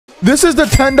This is the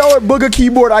 $10 bugha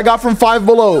keyboard I got from Five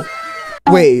Below.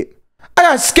 Wait, I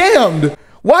got scammed.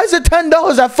 Why is it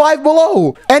 $10 at Five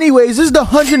Below? Anyways, this is the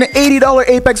 $180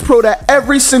 Apex Pro that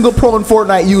every single pro in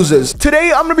Fortnite uses.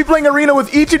 Today, I'm gonna be playing Arena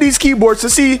with each of these keyboards to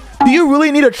see, do you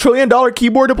really need a $1 trillion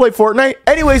keyboard to play Fortnite?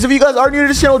 Anyways, if you guys are new to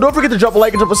this channel, don't forget to drop a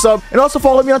like and drop a sub. And also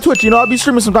follow me on Twitch. You know, I'll be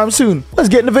streaming sometime soon. Let's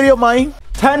get in the video, man.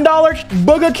 $10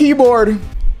 bugha keyboard.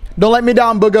 Don't let me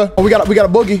down, bugha. Oh, we got a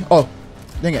boogie. Oh,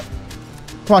 dang it.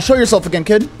 Come on, show yourself again,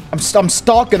 kid. I'm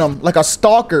stalking him like a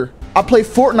stalker. I play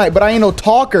Fortnite, but I ain't no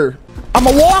talker. I'm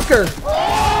a walker.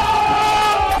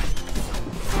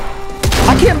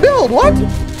 I can't build. What?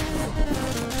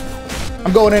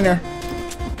 I'm going in there.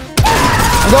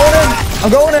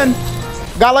 I'm going in.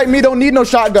 Guy like me don't need no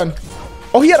shotgun.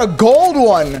 Oh, he had a gold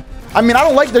one. I mean, I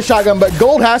don't like the shotgun, but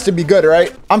gold has to be good,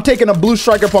 right? I'm taking a blue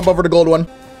striker pump over the gold one.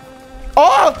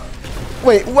 Oh,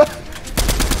 wait, what?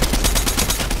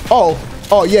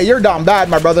 Oh, yeah, you're down bad,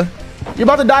 my brother. You're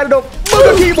about to die to the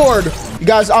bugha keyboard. You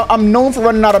guys, I'm known for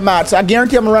running out of mats. I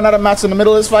guarantee I'm gonna run out of mats in the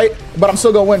middle of this fight, but I'm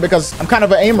still gonna win because I'm kind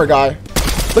of an aimer guy.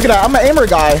 Look at that, I'm an aimer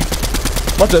guy.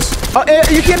 Watch this.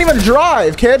 You can't even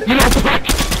drive, kid.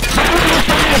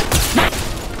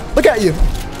 Look at you.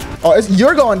 Oh,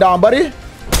 you're going down, buddy.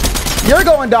 You're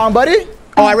going down, buddy.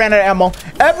 Oh, I ran out of ammo.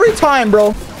 Every time,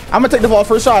 bro. I'm gonna take the ball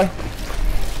first try.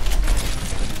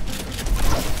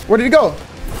 Where did he go?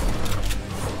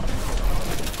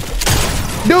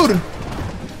 Dude.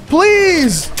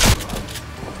 Please!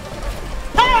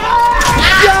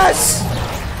 Yes!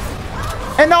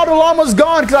 And now the llama's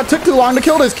gone because I took too long to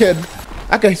kill this kid.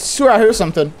 I can swear I hear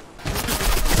something.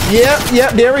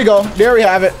 Yep, there we go. There we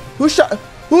have it.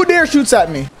 Who dare shoots at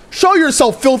me? Show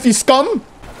yourself, filthy scum!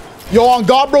 Yo, on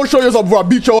God, bro, show yourself before I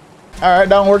beat you. Alright, that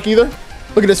don't work either.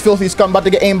 Look at this filthy scum about to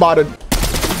get aimbotted.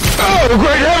 Oh,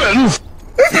 great heavens!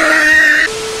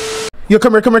 Yo,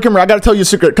 come here. I gotta tell you a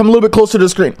secret. Come a little bit closer to the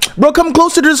screen. Bro, come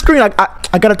closer to the screen.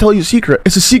 I gotta tell you a secret.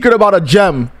 It's a secret about a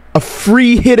gem. A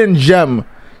free hidden gem.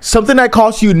 Something that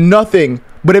costs you nothing,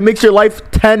 but it makes your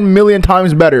life 10 million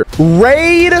times better.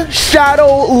 Raid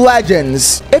Shadow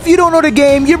Legends. If you don't know the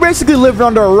game, you're basically living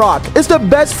under a rock. It's the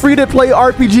best free-to-play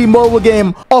RPG mobile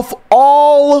game of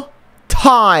all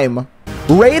time.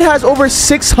 Raid has over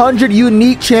 600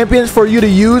 unique champions for you to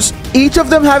use, each of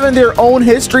them having their own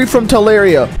history from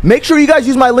Terraria. Make sure you guys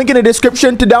use my link in the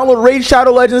description to download Raid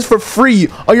Shadow Legends for free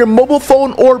on your mobile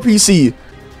phone or PC.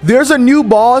 There's a new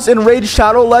boss in Raid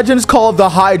Shadow Legends called the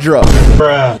Hydra.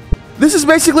 Bruh. This is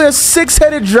basically a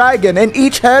 6-headed dragon, and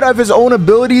each head have his own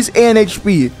abilities and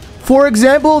HP. For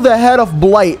example, the head of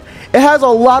Blight. It has a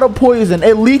lot of poison.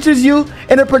 It leeches you,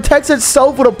 and it protects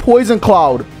itself with a poison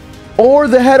cloud. Or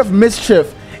the head of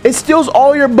Mischief. It steals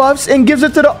all your buffs and gives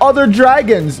it to the other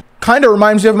dragons. Kinda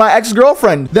reminds me of my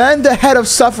ex-girlfriend. Then the head of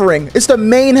Suffering. It's the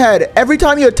main head. Every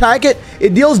time you attack it,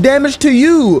 it deals damage to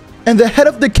you. And the head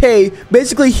of Decay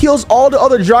basically heals all the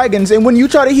other dragons. And when you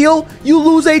try to heal, you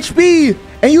lose HP.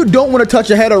 And you don't want to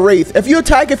touch a head of Wraith. If you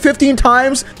attack it 15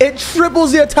 times, it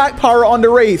triples the attack power on the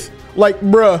Wraith. Like,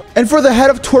 bruh. And for the head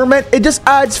of Torment, it just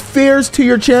adds fears to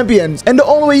your champions. And the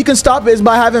only way you can stop it is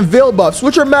by having veil buffs,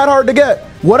 which are mad hard to get.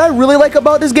 What I really like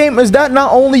about this game is that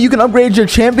not only you can upgrade your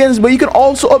champions, but you can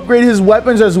also upgrade his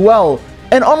weapons as well.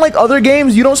 And unlike other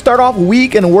games, you don't start off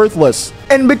weak and worthless.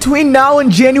 And between now and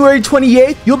January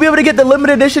 28th, you'll be able to get the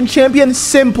limited edition champion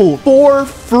Simple for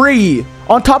free.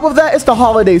 On top of that, it's the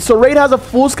holidays, so Raid has a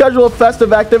full schedule of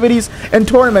festive activities and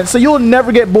tournaments, so you'll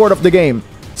never get bored of the game.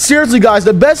 Seriously, guys,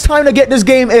 the best time to get this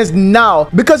game is now,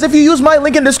 because if you use my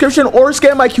link in the description or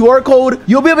scan my QR code,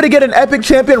 you'll be able to get an epic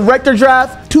champion Rector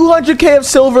Draft, 200k of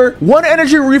silver, 1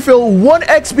 energy refill, 1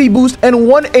 XP boost, and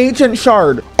 1 ancient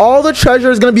shard. All the treasure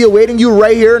is going to be awaiting you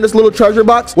right here in this little treasure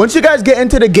box. Once you guys get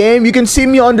into the game, you can see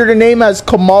me under the name as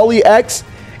Kamahley X,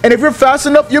 and if you're fast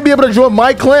enough, you'll be able to join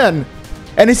my clan.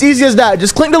 And it's easy as that.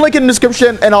 Just click the link in the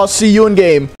description, and I'll see you in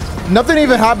game. Nothing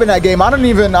even happened that game. I don't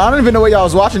even know what y'all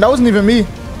was watching. That wasn't even me.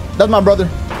 That's my brother.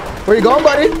 Where you going,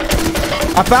 buddy?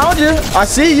 I found you. I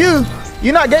see you.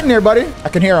 You're not getting here, buddy. I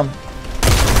can hear him.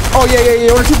 Oh,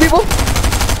 yeah. One or two people?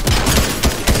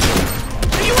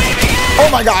 Oh,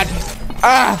 my God.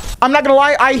 I'm not going to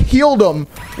lie. I healed him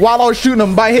while I was shooting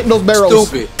him by hitting those barrels.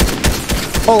 Stupid.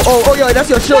 Oh, yeah. That's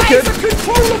your shield, kid.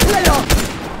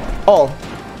 Oh.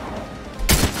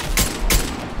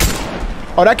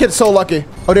 Oh, that kid's so lucky.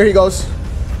 Oh, there he goes.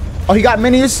 Oh, he got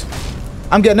minis.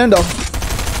 I'm getting in, though.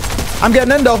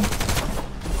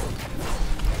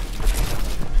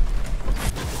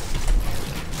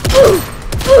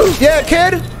 Yeah,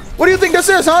 kid. What do you think this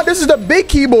is, huh? This is the big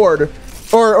keyboard.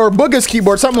 Or bugha's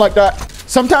keyboard, something like that.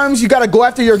 Sometimes you gotta go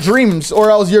after your dreams,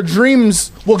 or else your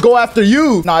dreams will go after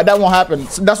you. Nah, that won't happen.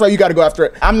 That's why you gotta go after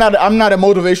it. I'm not a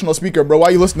motivational speaker, bro. Why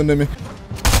are you listening to me?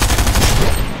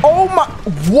 Oh my,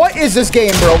 what is this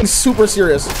game, bro? I'm super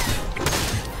serious.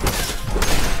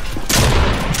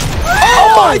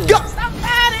 Oh my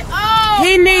God.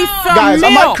 He needs some Guys,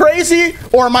 milk. am I crazy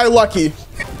or am I lucky?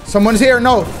 Someone's here.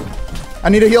 No, I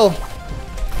need a heal.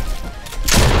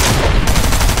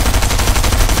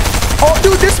 Oh,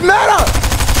 dude, this meta.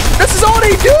 This is all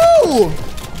they do.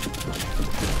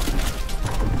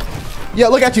 Yeah,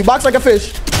 look at you. Box like a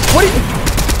fish. What are you?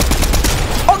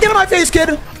 Oh, get in my face,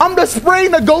 kid. I'm the spray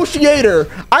negotiator.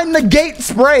 I negate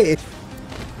spray.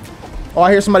 Oh,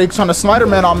 I hear somebody trying to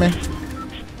Spider-Man on me.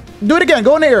 Do it again.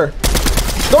 Go in the air.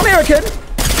 Go in the air, kid.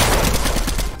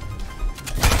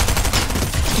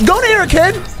 Go in the air,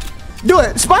 kid. Do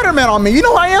it. Spider-Man on me. You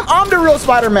know who I am? I'm the real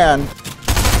Spider-Man.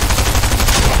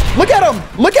 Look at him.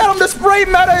 Look at him. The spray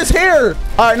meta is here.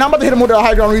 All right, now I'm about to hit him with a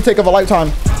high ground retake of a lifetime.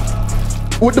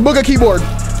 With the bugha keyboard.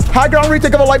 High ground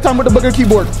retake of a lifetime with the bugha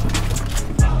keyboard.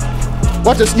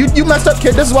 Watch this. You messed up,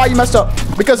 kid. This is why you messed up.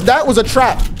 Because that was a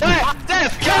trap.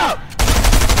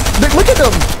 Look at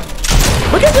them.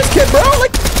 Look at this kid, bro.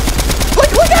 Like,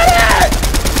 look at it.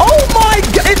 Oh my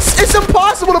God. It's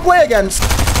impossible to play against.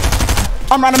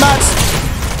 I'm running mats.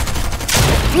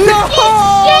 No!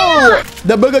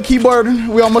 The bugha keyboard,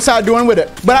 we almost had doing with it.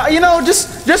 But, you know,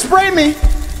 just spray me.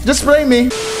 Just spray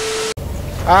me.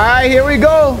 All right, here we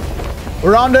go.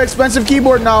 We're on the expensive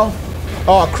keyboard now.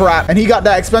 Oh, crap. And he got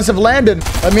that expensive landing.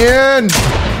 Let me in.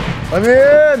 Let me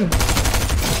in.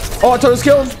 Oh, I took his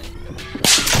kill.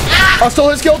 I stole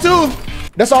his kill, too.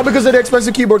 That's all because of the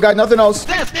expensive keyboard, guys. Nothing else.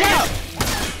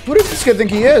 Who does this kid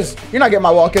think he is? You're not getting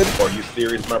my wall, kid. Are you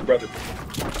serious, my brother?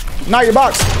 Not your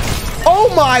box.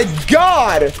 Oh my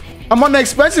God. I'm on the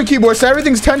expensive keyboard, so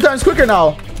everything's 10 times quicker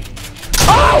now.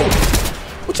 Oh!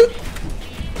 What you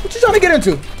trying to get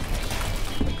into?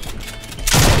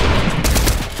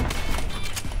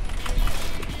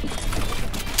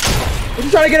 What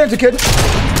you trying to get into, kid?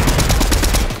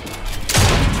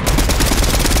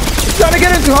 What you trying to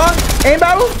get into, huh? Aim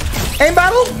battle? Aim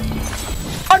battle?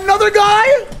 Another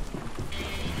guy?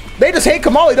 They just hate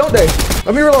Kamahley, don't they?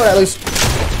 Let me reload at least.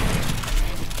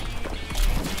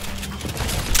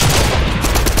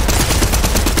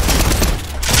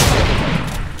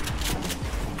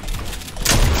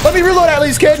 Let me reload at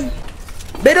least, kid.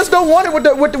 They just don't want it with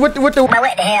the what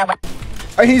the hell?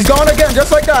 And he's gone again,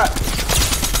 just like that.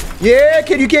 Yeah,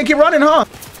 kid, you can't keep running, huh?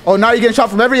 Oh, now you're getting shot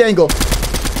from every angle.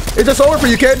 It's just over for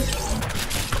you, kid.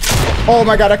 Oh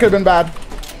my God, that could have been bad.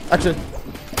 Actually.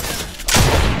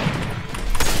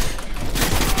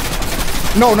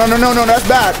 No, that's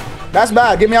bad. That's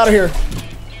bad. Get me out of here.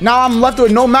 Now I'm left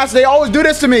with no mats. They always do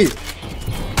this to me.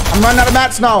 I'm running out of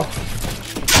mats now.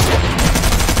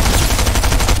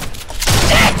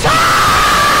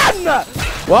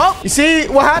 Well, you see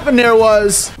what happened there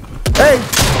was, hey,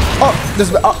 oh, this,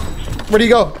 where'd he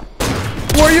go?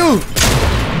 Who are you?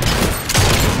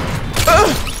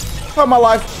 Oh, my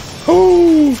life.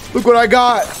 Oh, look what I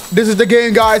got. This is the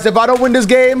game, guys. If I don't win this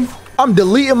game, I'm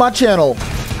deleting my channel.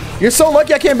 You're so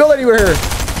lucky I can't build anywhere here.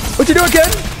 What you doing,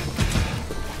 kid?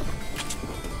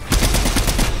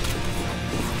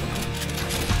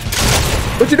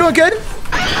 What you doing, kid?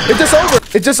 It's just over.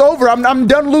 It's just over. I'm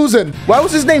done losing. Why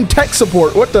was his name tech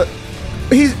support? What the?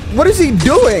 What is he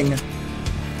doing?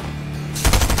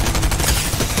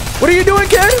 What are you doing,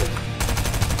 kid?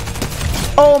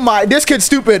 Oh my, this kid's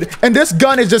stupid. And this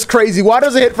gun is just crazy. Why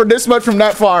does it hit for this much from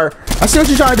that far? I see what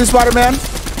you're trying to do, Spider-Man.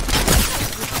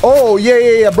 Oh,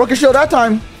 yeah. Broke your shield that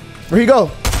time. Where'd he go?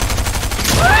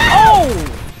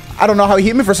 Oh! I don't know how he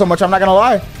hit me for so much. I'm not gonna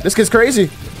lie. This kid's crazy.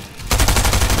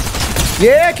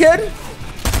 Yeah, kid.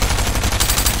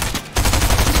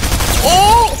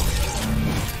 Oh!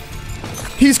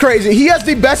 He's crazy. He has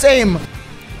the best aim.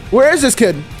 Where is this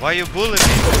kid? Why you bullying me?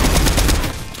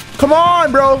 Come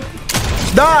on, bro.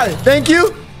 Die. Thank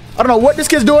you. I don't know what this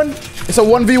kid's doing. It's a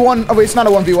 1v1. Oh, wait, it's not a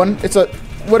 1v1. It's a,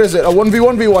 what is it? A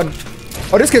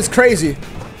 1v1v1. Oh, this kid's crazy.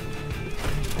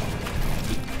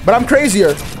 But I'm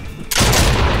crazier.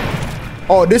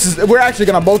 Oh, this is, we're actually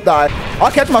gonna both die.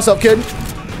 I'll catch myself, kid.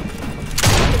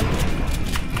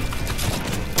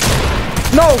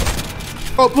 No.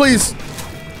 Oh, please.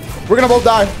 We're gonna both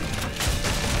die.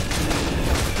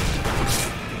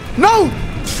 No.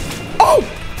 Oh.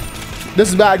 This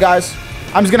is bad, guys.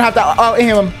 I'm just gonna have to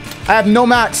out-aim him. I have no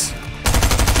mats.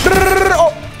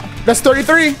 Oh, that's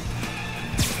 33.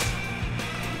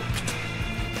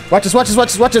 Watch this, watch this,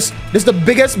 watch this, watch this. This is the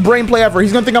biggest brain play ever.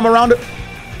 He's gonna think I'm around it.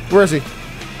 Where is he?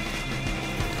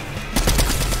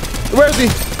 Where is he?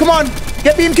 Come on.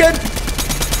 Get beam, kid.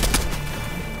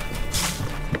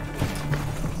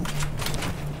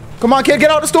 Come on, kid. Get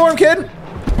out the storm, kid.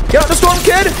 Get out the storm,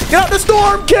 kid. Get out the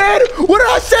storm, kid. What did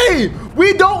I say?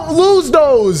 We don't lose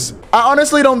those. I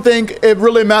honestly don't think it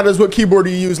really matters what keyboard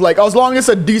you use. Like, as long as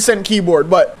it's a decent keyboard.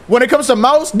 But when it comes to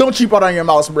mouse, don't cheap out on your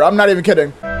mouse, bro. I'm not even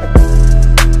kidding.